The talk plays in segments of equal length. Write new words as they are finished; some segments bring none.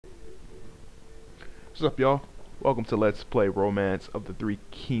What's up, y'all? Welcome to Let's Play Romance of the Three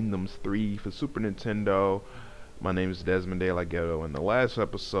Kingdoms 3 for Super Nintendo. My name is Desmond De La Ghetto. In the last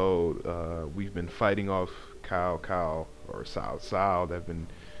episode, we've been fighting off Cao Cao, or Cao Cao. They've been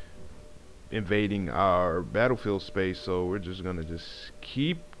invading our battlefield space, so we're just gonna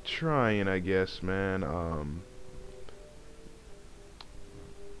keep trying, I guess, man.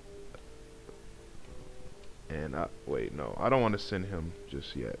 Wait, no, I don't want to send him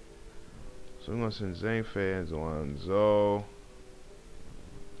just yet. So I'm gonna send Zane Fei and Zhou.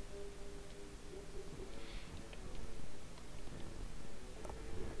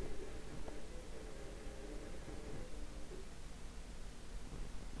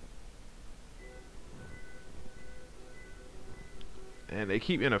 And they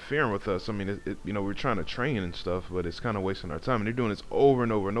keep interfering with us. I mean, you know, we're trying to train and stuff, but it's kind of wasting our time. And they're doing this over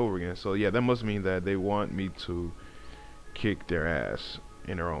and over and over again. So yeah, that must mean that they want me to kick their ass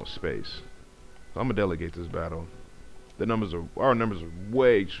in their own space. So I'm gonna delegate this battle. Our numbers are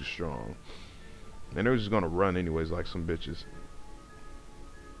way too strong, and they're just gonna run anyways, like some bitches.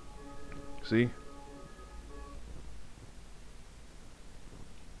 See?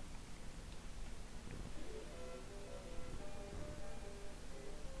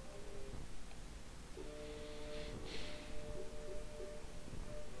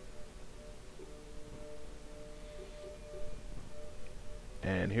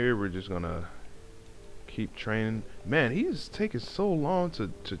 And here we're just gonna keep training. Man, he's taking so long to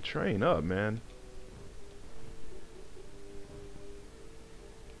train up, man.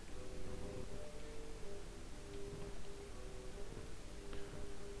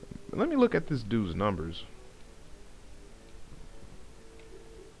 Let me look at this dude's numbers.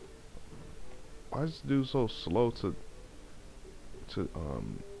 Why is this dude so slow to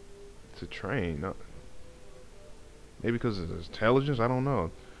train? Maybe because of his intelligence? I don't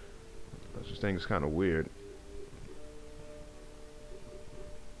know. I just think it's kind of weird.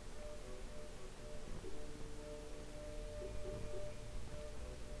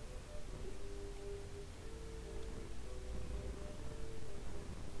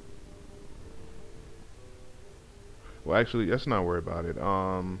 Well, actually, let's not worry about it.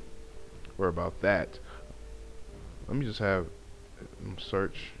 Worry about that. Let me just have him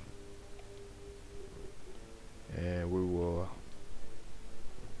search, and we will.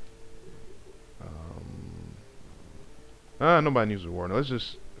 Nobody needs a warning. Let's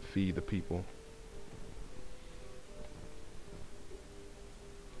just feed the people.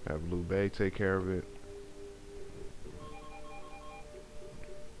 Have Liu Bei take care of it.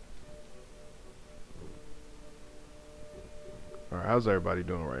 Alright, how's everybody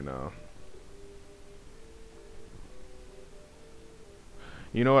doing right now?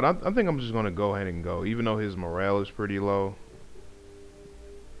 You know what? I think I'm just gonna go ahead and go, even though his morale is pretty low.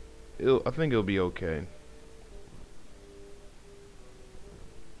 I think it'll be okay.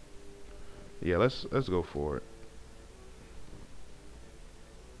 Yeah, let's go for it.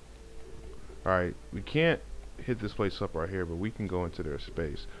 Alright, we can't hit this place up right here, but we can go into their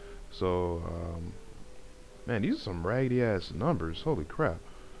space. So, man, these are some raggedy ass numbers. Holy crap.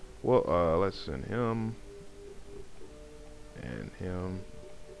 Well, let's send him, and him,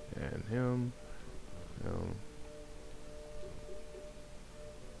 and him,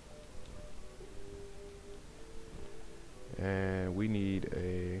 and we need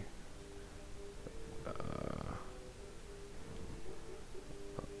a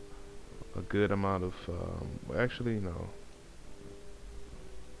good amount of well, actually no.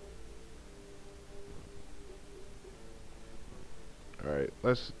 Alright,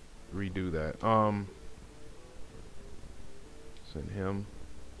 let's redo that. Send him.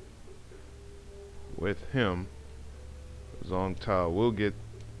 With him, Zhong Tao will get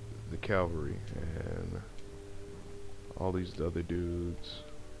the cavalry, and all these other dudes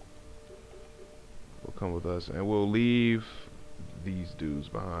will come with us, and we'll leave these dudes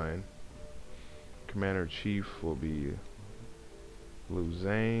behind. Commander-in-Chief will be Liu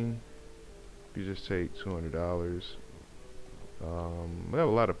Zhang. You just take $200. We have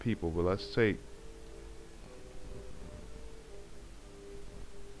a lot of people, but let's take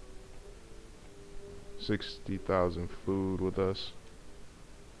 $60,000 food with us.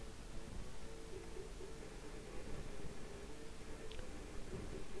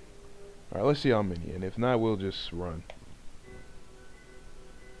 Alright, let's see how many, and if not, we'll just run.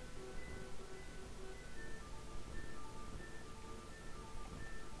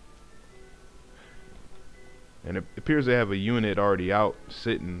 And it appears they have a unit already out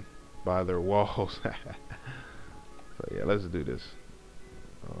sitting by their walls. So yeah, let's do this.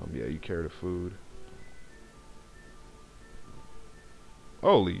 Yeah, you carry the food.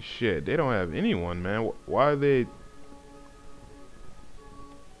 Holy shit, they don't have anyone, man. Why are they?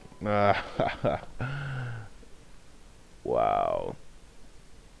 Wow.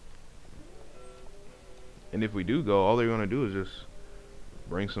 And if we do go, all they're gonna do is just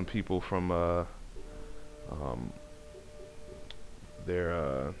bring some people from um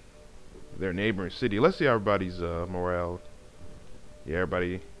their their neighboring city. Let's see everybody's morale. Yeah,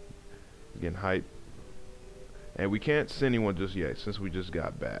 everybody getting hype. And we can't send anyone just yet since we just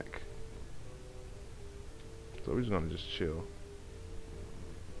got back. So we're just gonna just chill.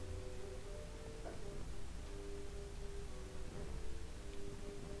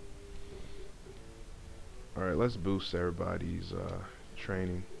 Alright, let's boost everybody's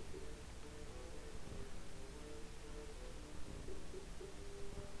training.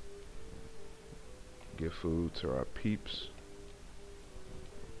 Give food to our peeps.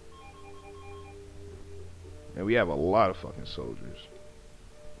 And we have a lot of fucking soldiers.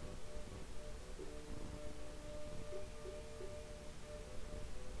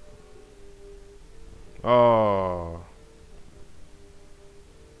 Oh,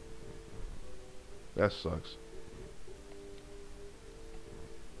 that sucks.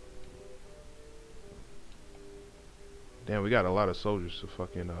 Damn, we got a lot of soldiers to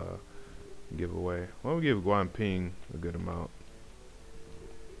fucking give away. Why don't we give Guanping a good amount?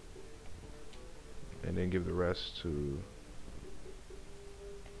 And then give the rest to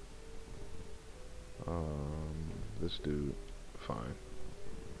this dude. Fine.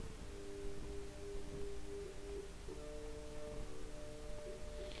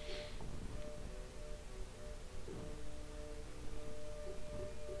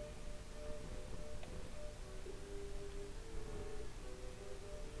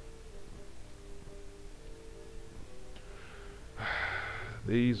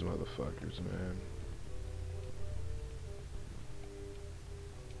 These motherfuckers, man.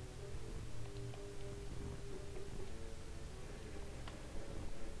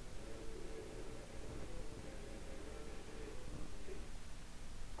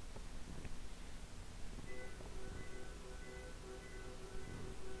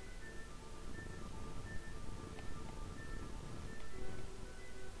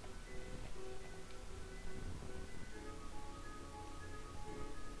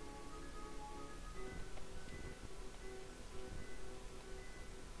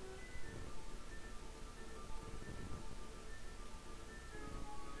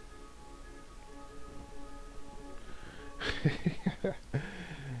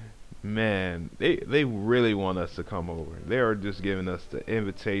 Man, they really want us to come over. They are just giving us the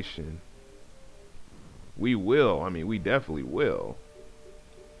invitation. We will. I mean, we definitely will.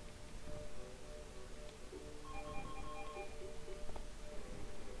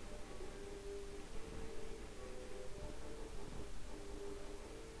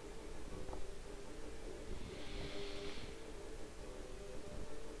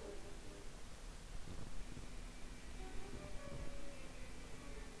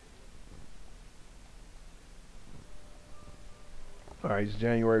 Alright, it's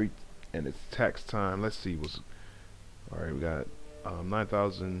January and it's tax time. Let's see what's alright. We got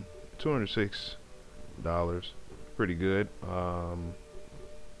 $9,206. Pretty good. Why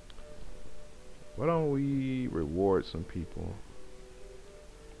don't we reward some people?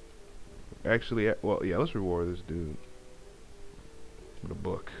 Actually, well, yeah, let's reward this dude with a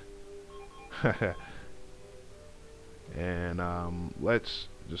book. And let's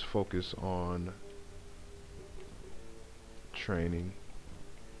just focus on training.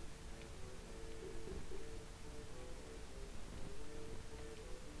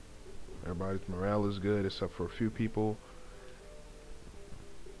 Everybody's morale is good except for a few people.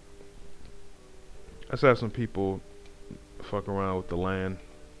 Let's have some people fuck around with the land.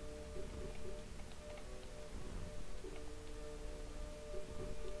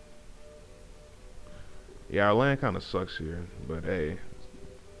 Yeah, our land kind of sucks here, but hey,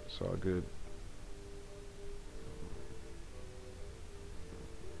 it's all good.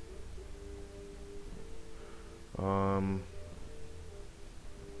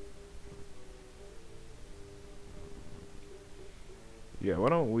 Yeah, why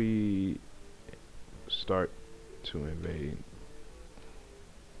don't we start to invade?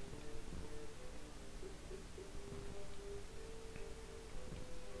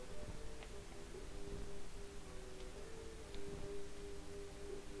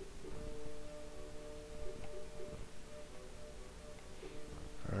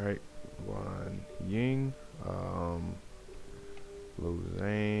 Alright, Guan Ying, Lu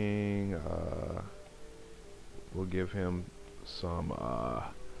Zhang, we'll give him some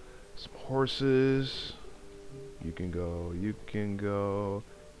horses. You can go, you can go,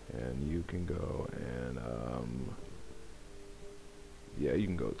 and you can go, and yeah, you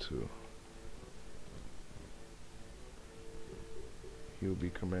can go too. He'll be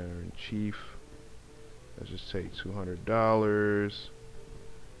commander-in-chief. Let's just take $200.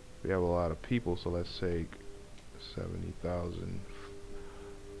 We have a lot of people, so let's take 70,000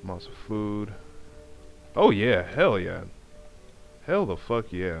 amounts of food. Oh yeah, hell yeah. Hell the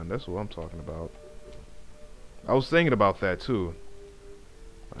fuck yeah, that's what I'm talking about. I was thinking about that too.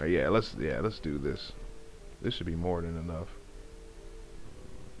 Alright, yeah, let's do this. This should be more than enough.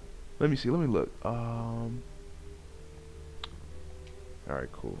 Let me see, let me look. Alright,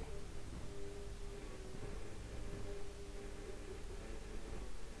 cool.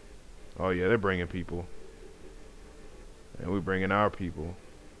 Oh yeah, they're bringing people. And we're bringing our people.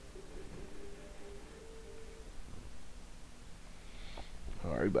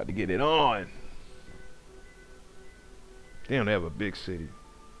 Alright, we about to get it on. Damn, they have a big city.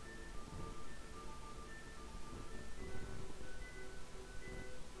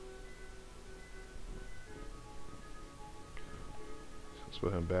 Let's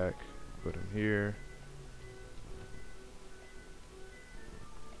put him back. Put him here.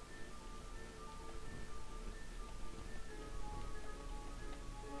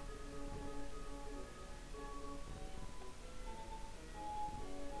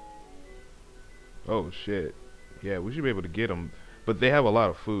 Oh shit. Yeah, we should be able to get them. But they have a lot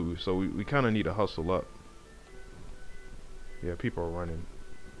of food, so we kind of need to hustle up. Yeah, people are running.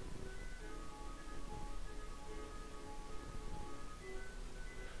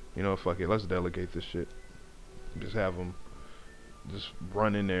 You know, fuck it. Let's delegate this shit. Just have them just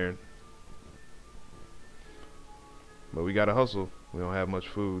run in there. But we gotta hustle. We don't have much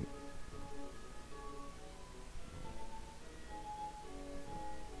food.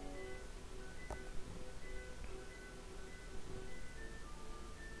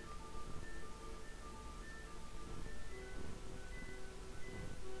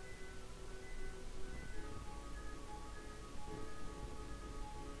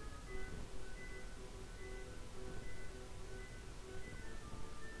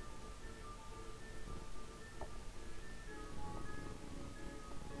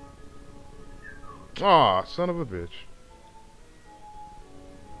 Aw, son of a bitch.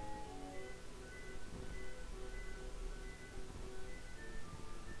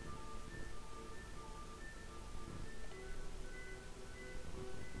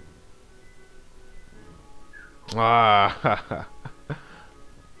 Ah,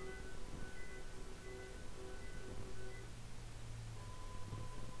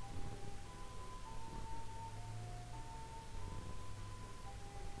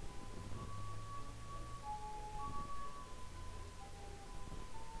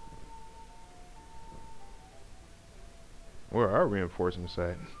 where are our reinforcements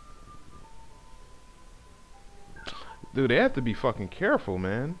at? Dude, they have to be fucking careful,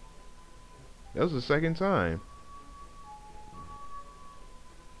 man. That was the second time.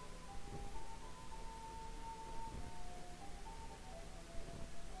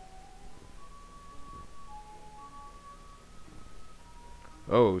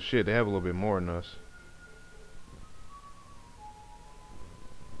 Oh shit, they have a little bit more than us.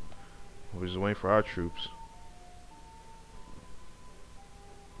 We're just waiting for our troops.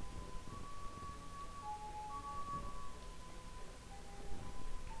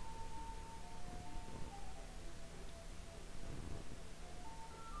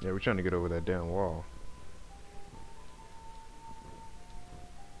 Yeah, we're trying to get over that damn wall.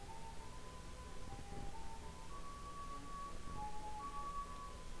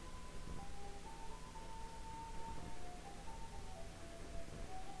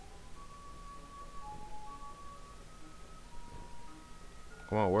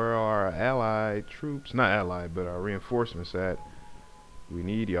 Come on, where are our allied troops? Not allied, but our reinforcements at? We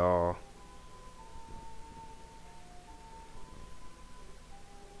need y'all.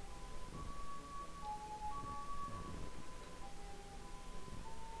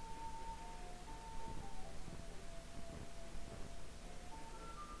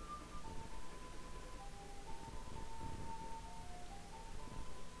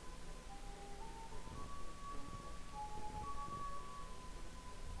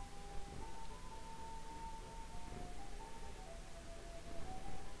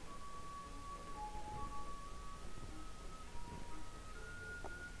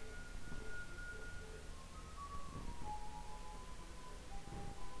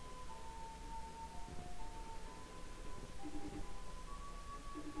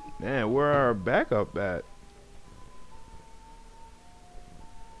 Man, where are our backup at?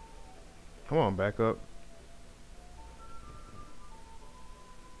 Come on, backup.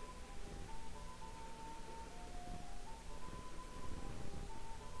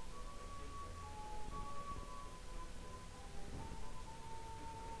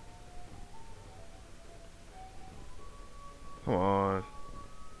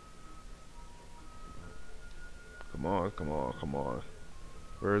 on, come on, come on.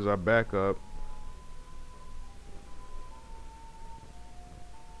 Where's our backup?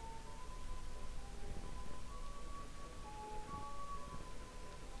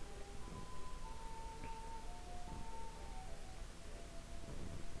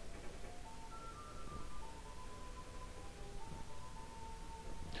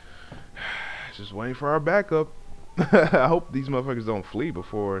 Just waiting for our backup. I hope these motherfuckers don't flee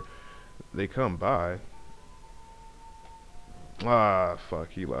before they come by. Ah, fuck,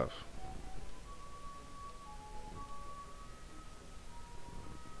 he left.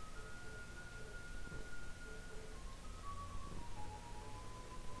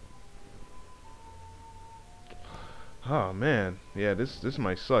 Oh man, yeah, this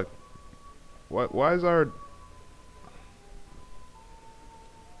might suck. What? Why is our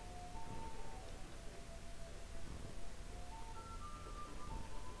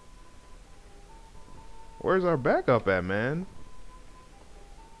where's our backup at, man?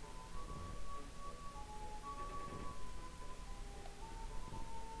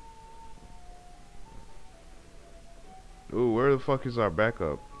 Ooh, where the fuck is our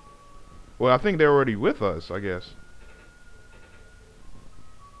backup? Well, I think they're already with us, I guess.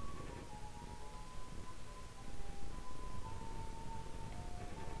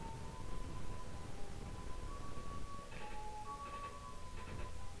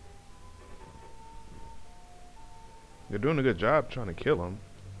 They're doing a good job trying to kill him.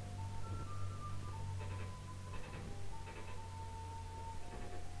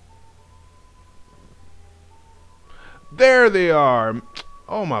 There they are.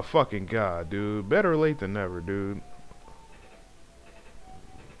 Oh my fucking god, dude. Better late than never, dude.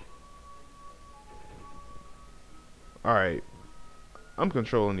 Alright. I'm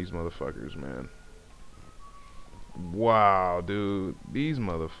controlling these motherfuckers, man. Wow, dude. These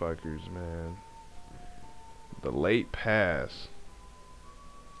motherfuckers, man. The late pass.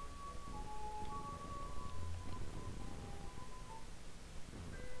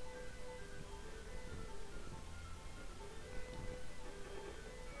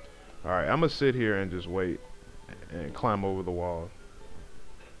 Alright, I'm gonna sit here and just wait and climb over the wall.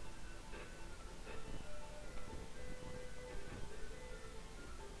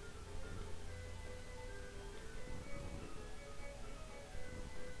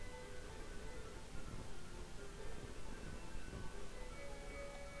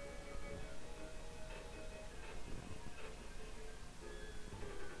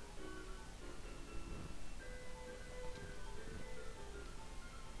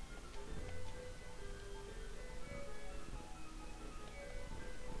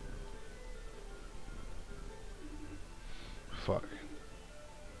 Fuck.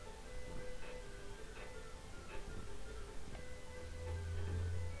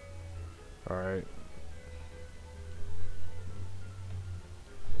 Alright.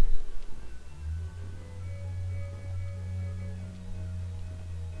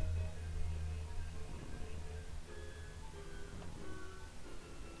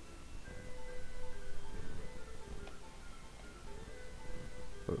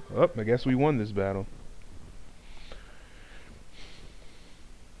 Oh, I guess we won this battle.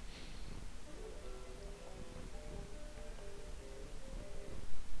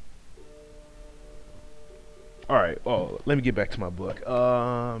 Alright, oh, let me get back to my book.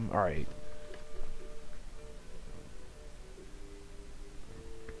 Alright.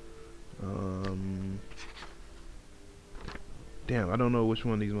 Damn, I don't know which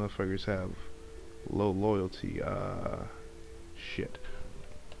one of these motherfuckers have low loyalty. Shit.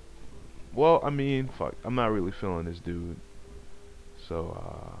 Well, I mean, fuck. I'm not really feeling this dude.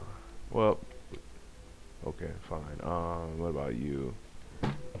 So, well, okay, fine. What about you?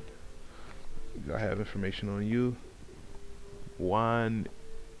 I have information on you. Juan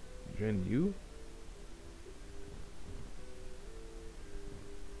you?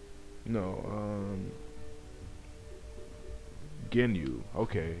 No, Ginyu.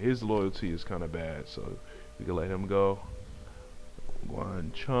 Okay, his loyalty is kind of bad, so we can let him go.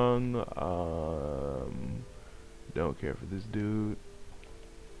 Guan Chung. Don't care for this dude.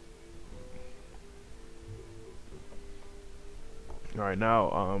 Alright,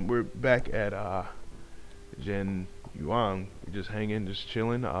 now we're back at Jen Yuan. We're just hanging, just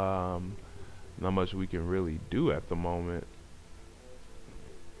chilling. Not much we can really do at the moment.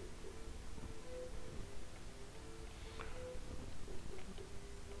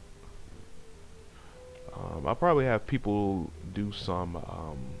 I'll probably have people do some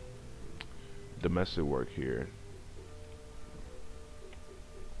domestic work here.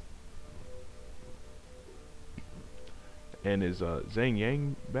 And is Zhang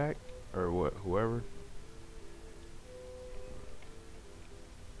Yang back? Or what? Whoever?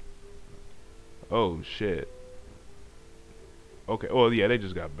 Oh shit. Okay. Well, yeah, they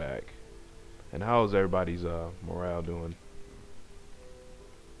just got back. And how's everybody's morale doing?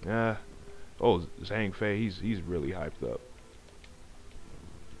 Yeah. Oh, Zhang Fei, he's really hyped up.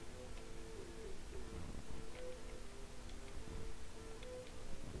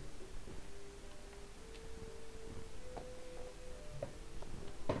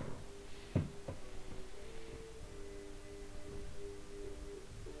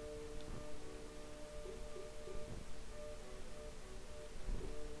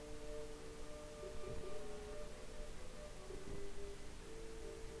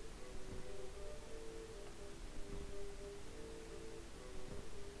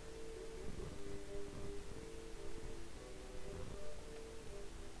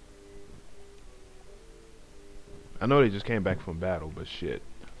 I know they just came back from battle, but shit.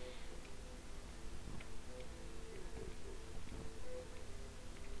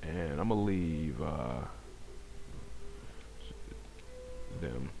 And I'm gonna leave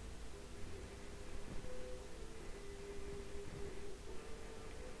them.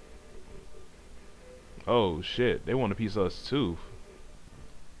 Oh shit, they want a piece of us too.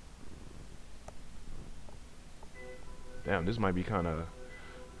 Damn, this might be kinda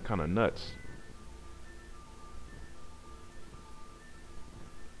nuts.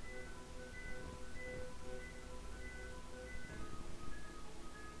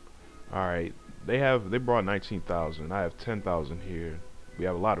 Alright. They brought 19,000. I have 10,000 here. We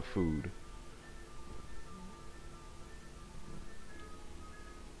have a lot of food.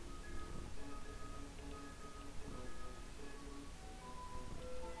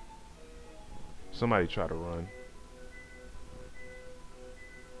 Somebody try to run.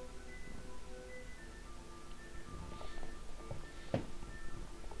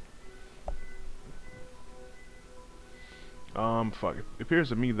 Fuck. It appears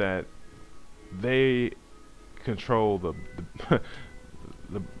to me that they control the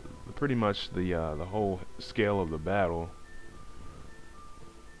the pretty much the whole scale of the battle.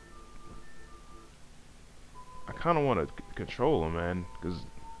 I kind of want to control them, man, because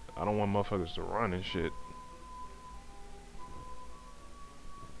I don't want motherfuckers to run and shit.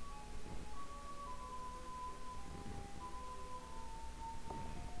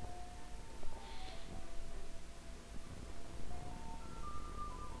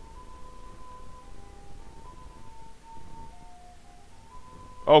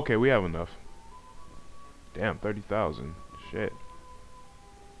 Okay, we have enough. Damn, 30,000. Shit.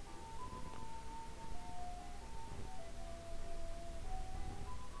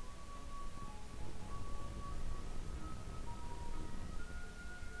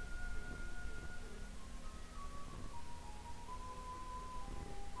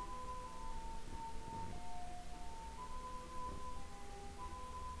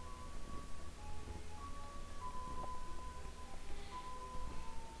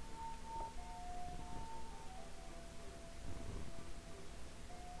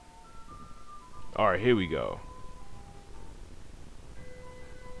 Alright, here we go.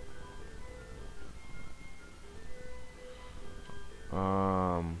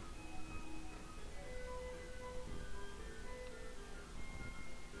 Um,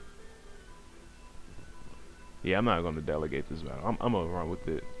 yeah, I'm not gonna delegate this battle. I'm gonna run with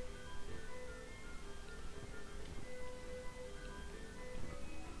it.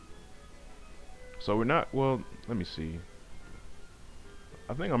 So we're not, well, let me see.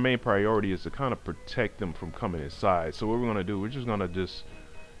 I think our main priority is to kind of protect them from coming inside. So what we're gonna do, we're just gonna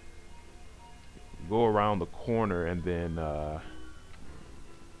go around the corner and then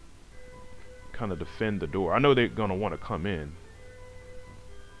kind of defend the door. I know they're gonna want to come in.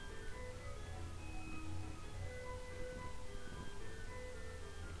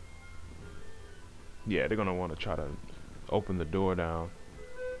 Yeah, they're gonna want to try to open the door down.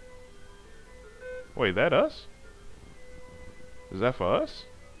 Wait, that us? Is that for us?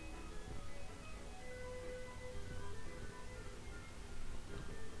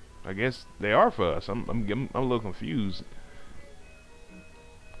 I guess they are for us. I'm a little confused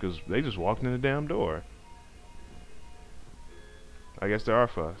because they just walked in the damn door. I guess they are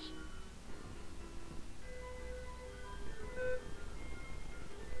for us.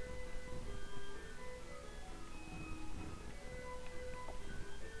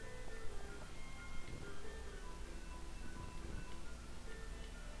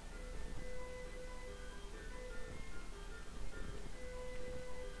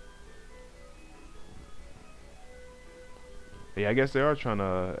 Yeah, I guess they are trying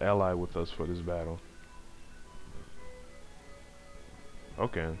to ally with us for this battle.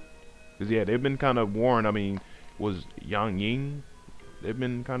 Okay. Cause yeah, they've been kind of warned. I mean, was Yang Ying? They've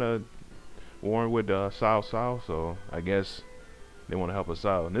been kind of warring with Cao Cao, so I guess they want to help us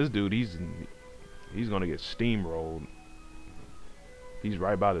out. And this dude, he's gonna get steamrolled. He's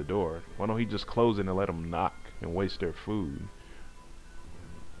right by the door. Why don't he just close it and let them knock and waste their food?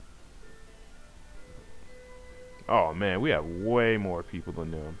 Oh man, we have way more people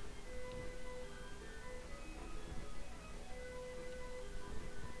than them.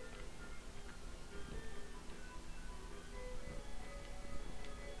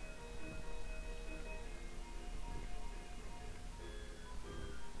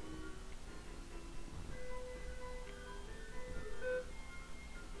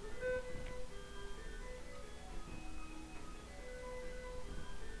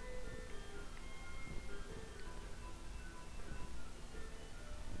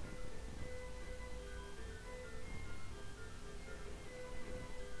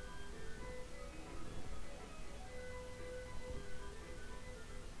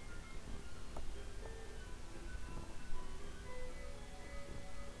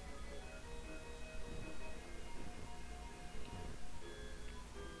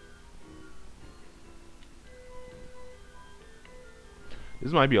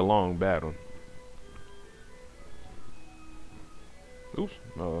 This might be a long battle. Oops,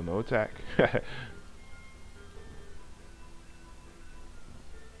 no attack.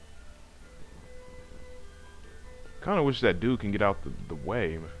 Kind of wish that dude can get out the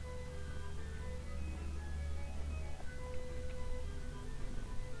way.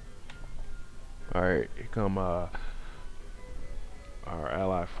 Alright, here come our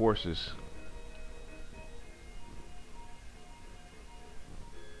allied forces.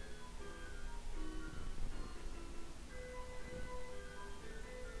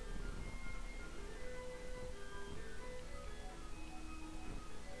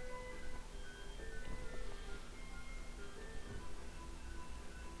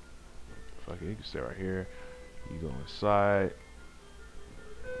 Fuck it, you can stay right here. You go inside.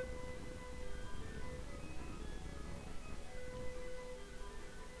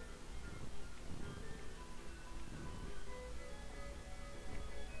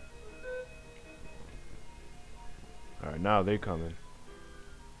 Alright, now they coming.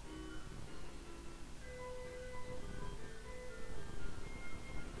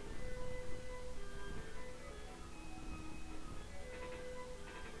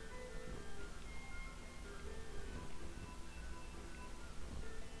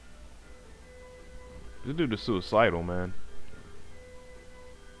 This dude is suicidal, man.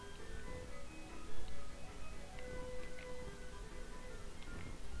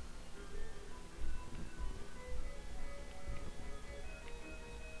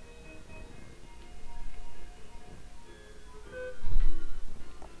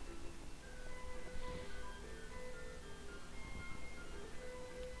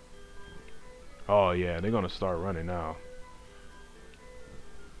 Oh yeah, they're gonna start running now.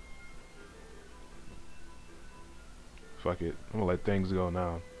 Fuck it, I'm gonna let things go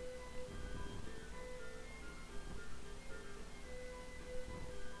now.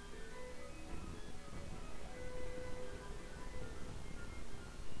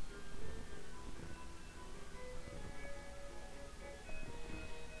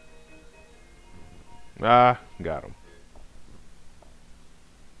 Ah, got him.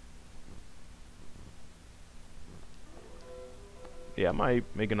 Yeah, I might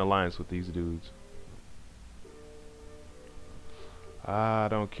make an alliance with these dudes. I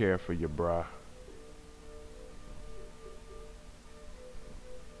don't care for you, bruh.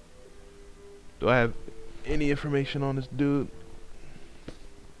 Do I have any information on this dude?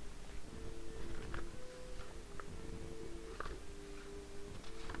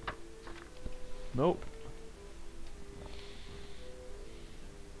 Nope.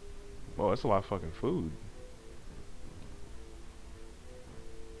 Oh, that's a lot of fucking food.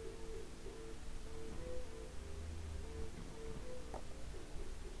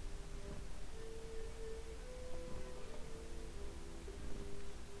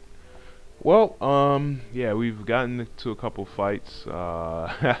 Well, yeah, we've gotten to a couple fights.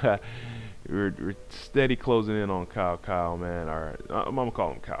 We're steady closing in on Cao Cao, man. Alright, I'm gonna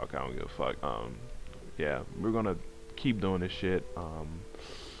call him Cao Cao. I don't give a fuck. Yeah, we're gonna keep doing this shit. We're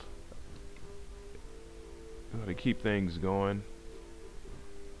gonna keep things going.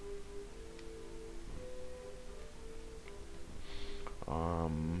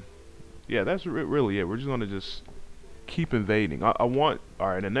 Yeah, that's really it. We're just gonna just keep invading. I want,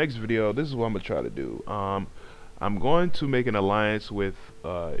 alright, the next video, this is what I'm gonna try to do. I'm going to make an alliance with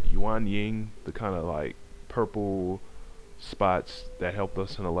Huguan Ying, the kind of like purple spots that helped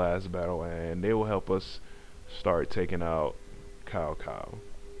us in the last battle, and they will help us start taking out Cao Cao.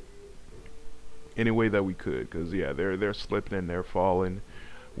 any way that we could, because yeah, they're slipping and they're falling.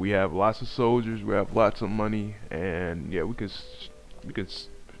 We have lots of soldiers, we have lots of money, and yeah, we could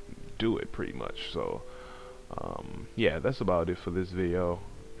do it pretty much. So yeah, that's about it for this video.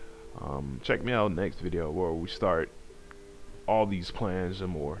 Check me out next video where we start all these plans and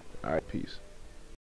more. Alright, peace.